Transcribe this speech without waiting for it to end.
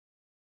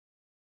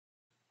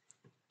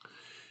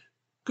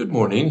Good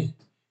morning.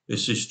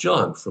 This is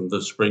John from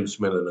the Springs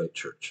Mennonite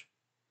Church,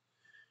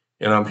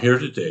 and I'm here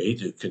today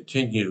to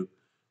continue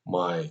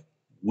my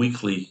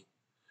weekly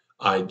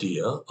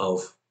idea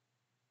of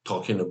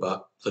talking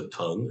about the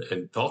tongue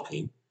and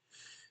talking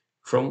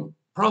from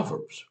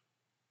Proverbs.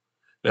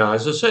 Now,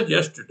 as I said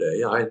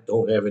yesterday, I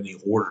don't have any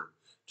order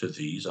to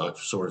these. I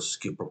sort of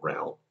skip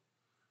around.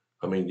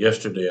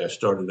 Yesterday I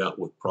started out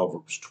with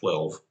Proverbs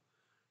 12,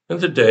 and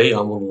today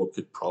I'm going to look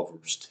at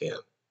Proverbs 10.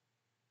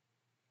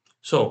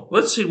 So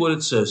let's see what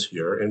it says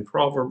here in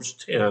Proverbs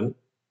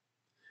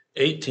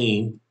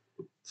 10:18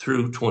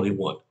 through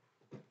 21.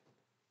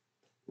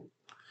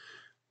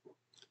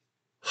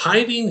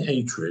 Hiding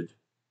hatred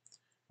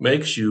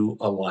makes you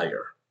a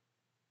liar.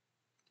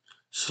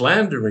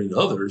 Slandering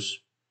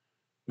others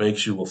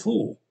makes you a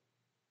fool.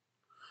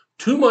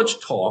 Too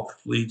much talk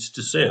leads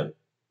to sin.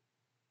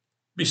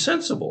 Be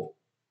sensible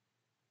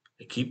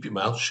and keep your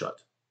mouth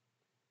shut.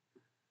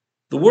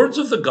 The words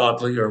of the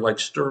godly are like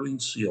sterling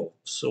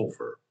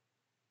silver.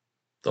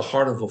 The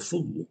heart of a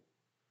fool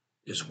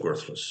is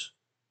worthless.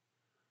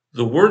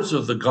 The words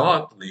of the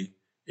godly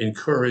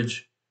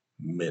encourage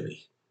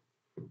many.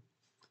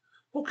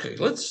 Okay,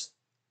 let's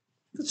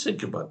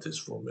think about this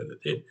for a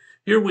minute.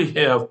 Here we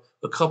have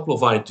a couple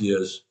of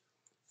ideas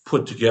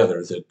put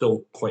together that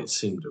don't quite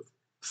seem to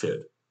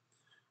fit.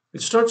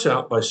 It starts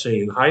out by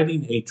saying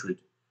hiding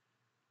hatred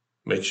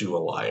makes you a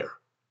liar.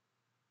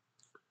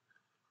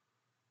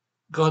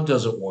 God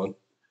doesn't want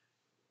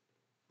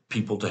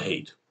people to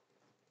hate.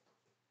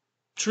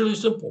 It's really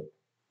simple.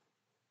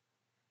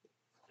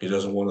 He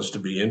doesn't want us to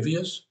be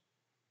envious.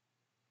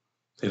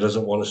 He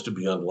doesn't want us to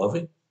be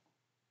unloving.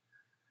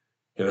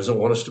 He doesn't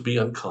want us to be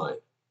unkind.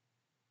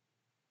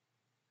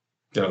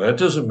 Now, that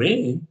doesn't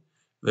mean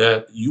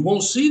that you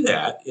won't see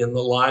that in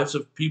the lives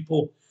of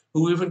people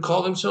who even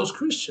call themselves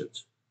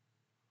Christians.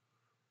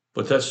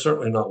 But that's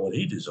certainly not what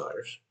he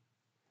desires.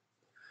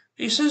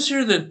 He says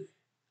here that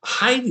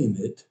hiding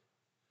it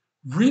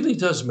really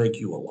does make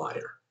you a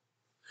liar.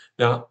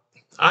 Now,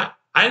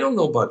 I don't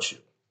know about you,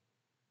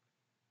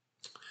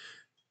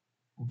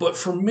 but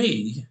for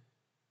me,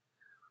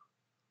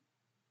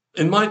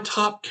 in my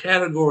top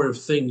category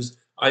of things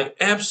I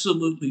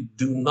absolutely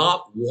do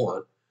not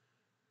want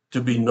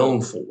to be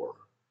known for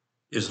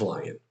is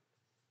lying.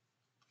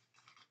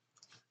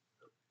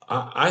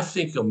 I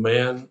think a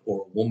man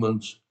or a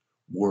woman's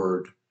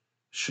word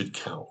should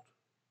count.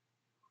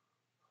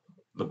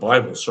 The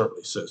Bible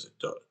certainly says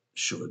it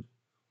should.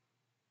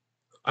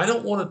 I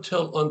don't want to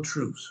tell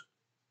untruths.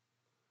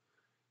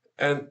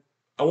 And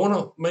I want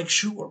to make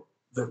sure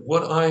that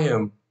what I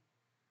am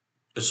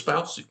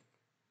espousing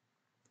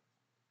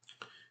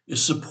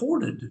is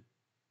supported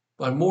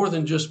by more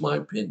than just my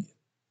opinion.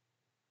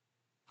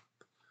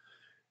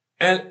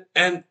 And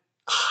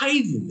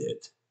hiding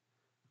it,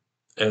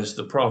 as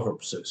the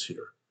proverb says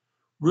here,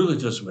 really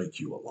does make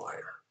you a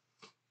liar.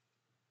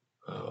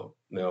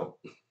 Now,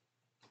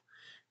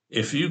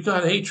 if you've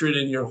got hatred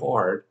in your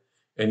heart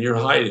and you're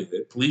hiding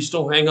it, please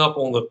don't hang up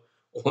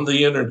on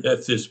the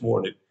internet this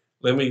morning.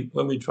 Let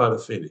me try to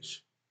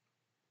finish.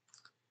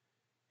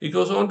 He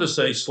goes on to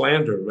say,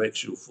 slander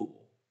makes you a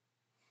fool.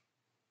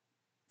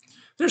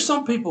 There's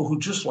some people who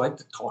just like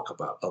to talk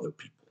about other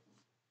people.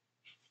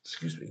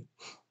 Excuse me.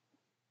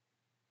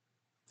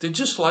 They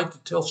just like to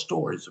tell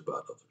stories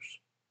about others.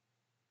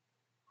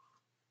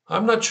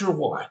 I'm not sure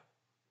why.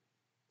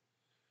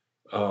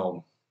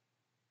 Um,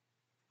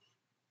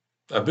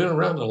 I've been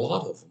around a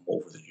lot of them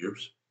over the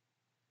years.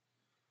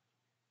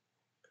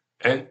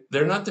 And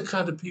they're not the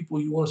kind of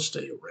people you want to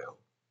stay around.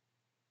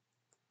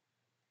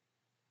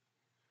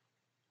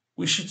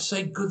 We should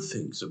say good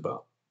things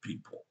about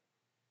people.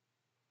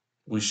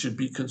 We should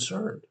be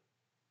concerned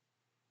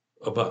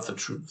about the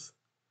truth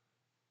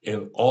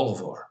in all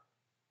of our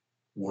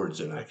words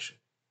and action.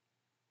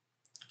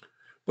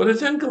 But it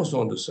then goes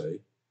on to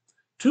say,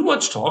 too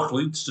much talk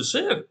leads to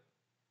sin.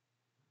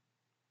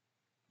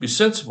 Be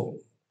sensible,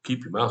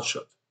 keep your mouth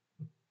shut.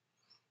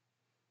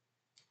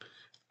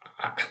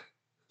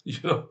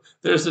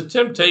 There's a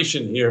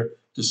temptation here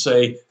to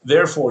say,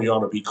 therefore you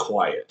ought to be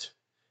quiet.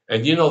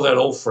 And you know that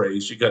old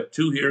phrase, you got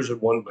two ears and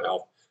one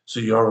mouth,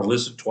 so you ought to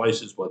listen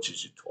twice as much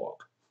as you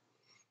talk.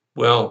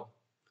 Well,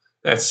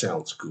 that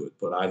sounds good,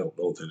 but I don't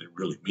know that it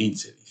really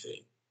means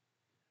anything.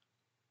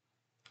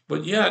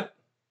 But yet,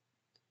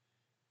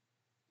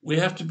 we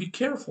have to be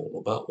careful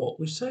about what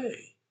we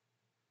say.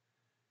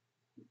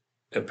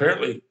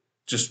 Apparently,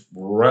 just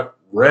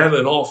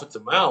rattling off at the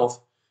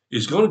mouth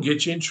is going to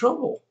get you in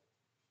trouble.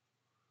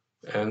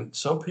 And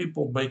some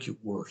people make it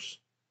worse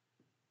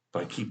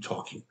by keep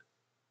talking.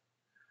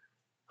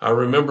 I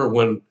remember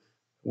when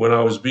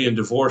I was being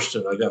divorced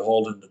and I got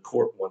hauled into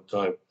court one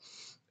time,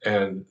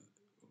 and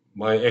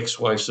my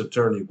ex-wife's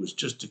attorney was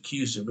just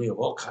accusing me of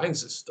all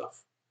kinds of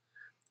stuff.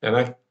 And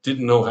I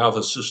didn't know how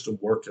the system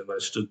worked, and I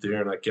stood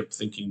there and I kept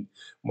thinking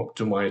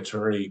to my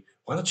attorney,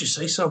 why don't you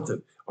say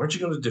something? Aren't you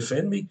going to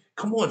defend me?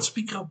 Come on,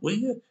 speak up, will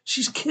you?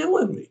 She's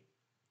killing me.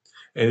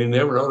 And he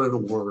never uttered a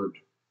word.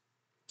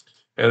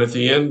 And at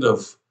the end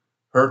of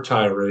her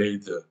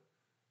tirade,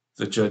 the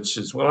the judge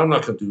says, well, I'm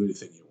not going to do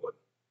anything you want.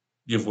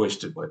 You've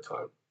wasted my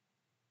time.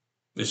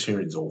 This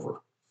hearing's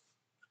over.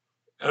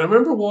 And I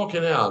remember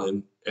walking out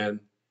and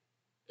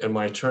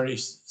my attorney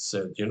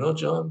said, you know,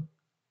 John,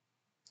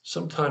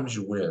 sometimes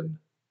you win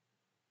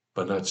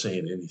by not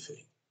saying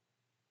anything.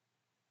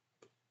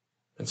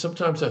 And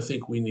sometimes I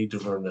think we need to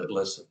learn that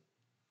lesson.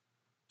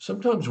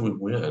 Sometimes we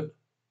win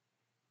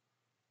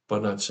by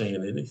not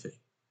saying anything.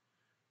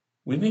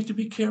 We need to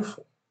be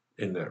careful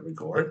in that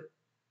regard.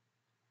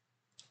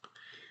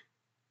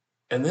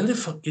 And then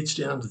it gets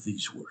down to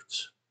these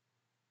words.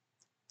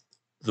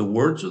 The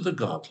words of the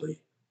godly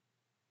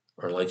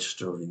are like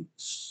sterling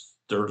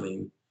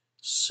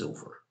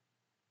silver.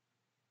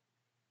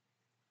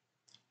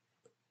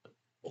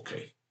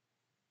 Okay,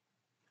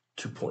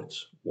 2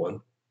 points.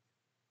 One,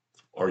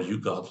 are you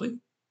godly?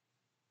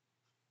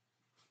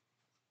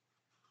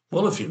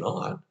 Well, if you're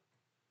not,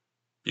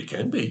 you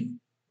can be.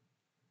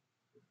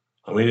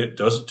 I mean, it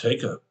doesn't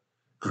take a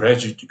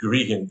graduate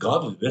degree in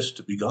godliness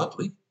to be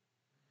godly.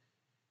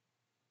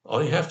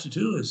 All you have to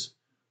do is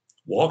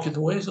walk in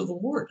the ways of the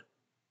Lord.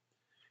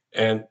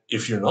 And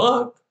if you're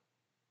not,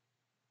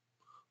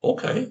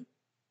 okay,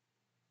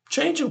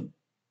 change them.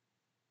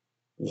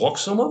 Walk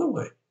some other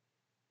way.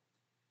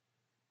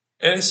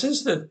 And it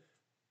says that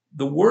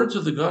the words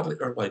of the godly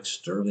are like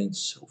sterling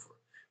silver,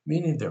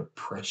 meaning they're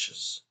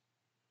precious.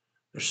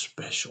 They're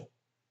special.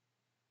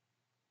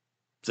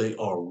 They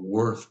are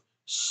worth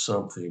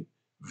something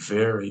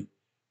very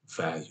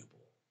valuable.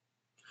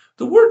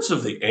 The words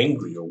of the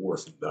angry are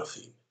worth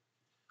nothing.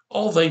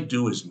 All they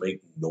do is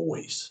make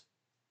noise.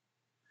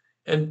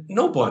 And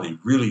nobody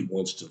really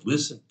wants to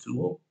listen to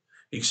them,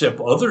 except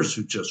others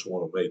who just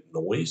want to make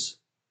noise.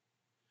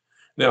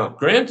 Now,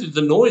 granted,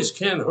 the noise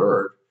can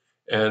hurt,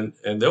 and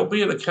there'll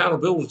be an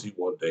accountability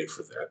one day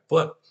for that.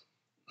 But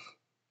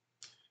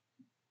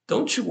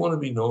don't you want to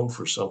be known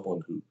for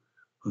someone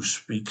who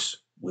speaks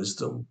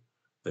wisdom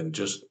than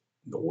just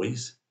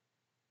noise?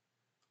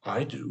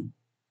 I do.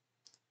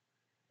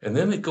 And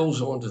then it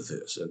goes on to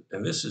this,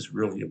 and this is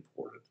really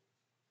important.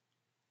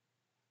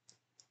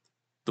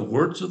 The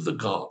words of the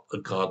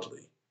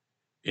godly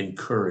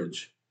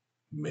encourage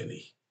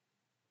many.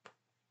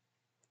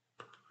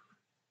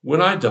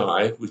 When I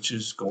die, which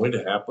is going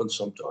to happen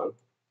sometime,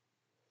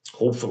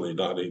 hopefully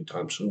not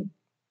anytime soon,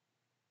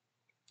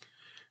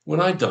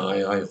 when I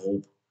die, I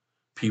hope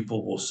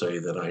people will say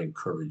that I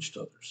encouraged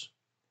others.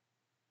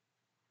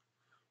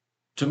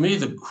 To me,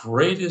 the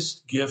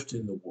greatest gift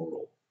in the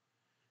world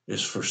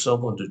is for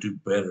someone to do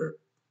better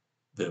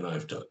than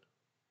I've done.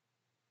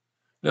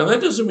 Now,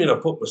 that doesn't mean I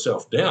put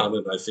myself down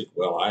and I think,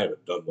 well, I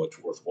haven't done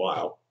much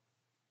worthwhile.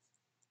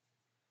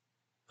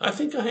 I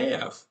think I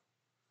have.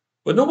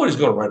 But nobody's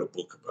going to write a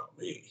book about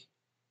me.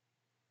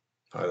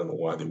 I don't know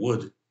why they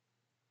would.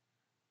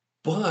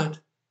 But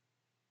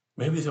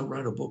maybe they'll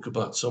write a book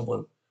about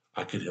someone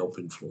I could help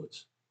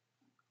influence.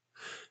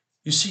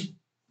 You see,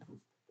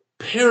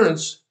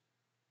 parents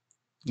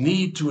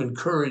need to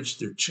encourage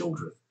their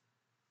children.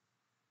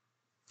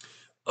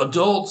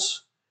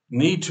 Adults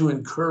need to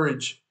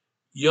encourage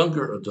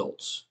younger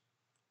adults.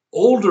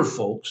 Older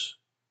folks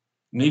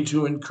need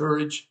to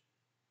encourage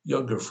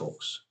younger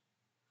folks.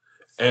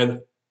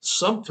 And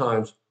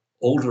sometimes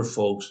older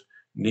folks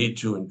need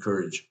to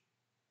encourage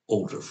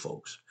older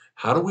folks.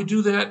 How do we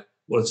do that?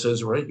 Well, it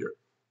says right here,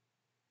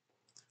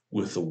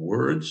 with the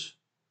words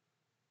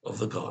of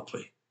the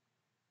godly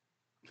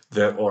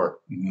that are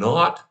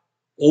not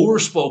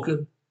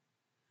overspoken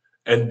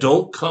and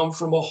don't come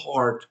from a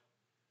heart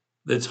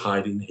that's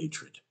hiding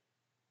hatred.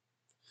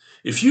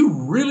 If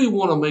you really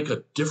want to make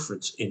a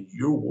difference in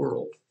your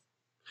world,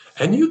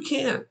 and you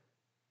can,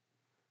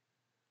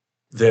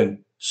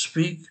 then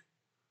speak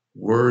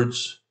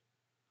words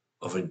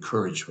of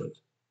encouragement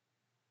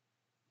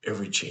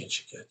every chance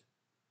you get.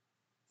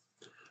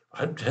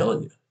 I'm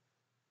telling you,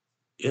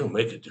 it'll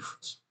make a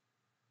difference.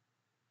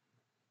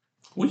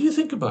 What do you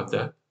think about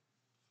that?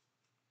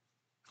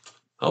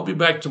 I'll be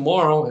back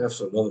tomorrow. I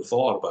have another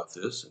thought about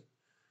this.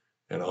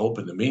 And I hope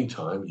in the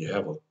meantime you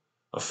have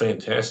a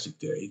fantastic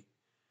day.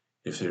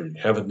 If you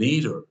have a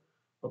need or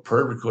a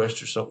prayer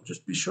request or something,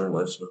 just be sure and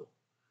let us know.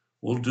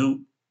 We'll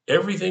do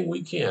everything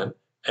we can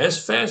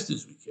as fast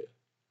as we can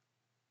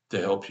to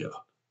help you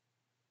out.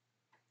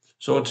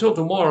 So until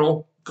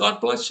tomorrow, God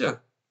bless you.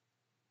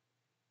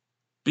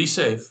 Be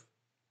safe.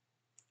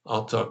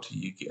 I'll talk to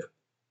you again.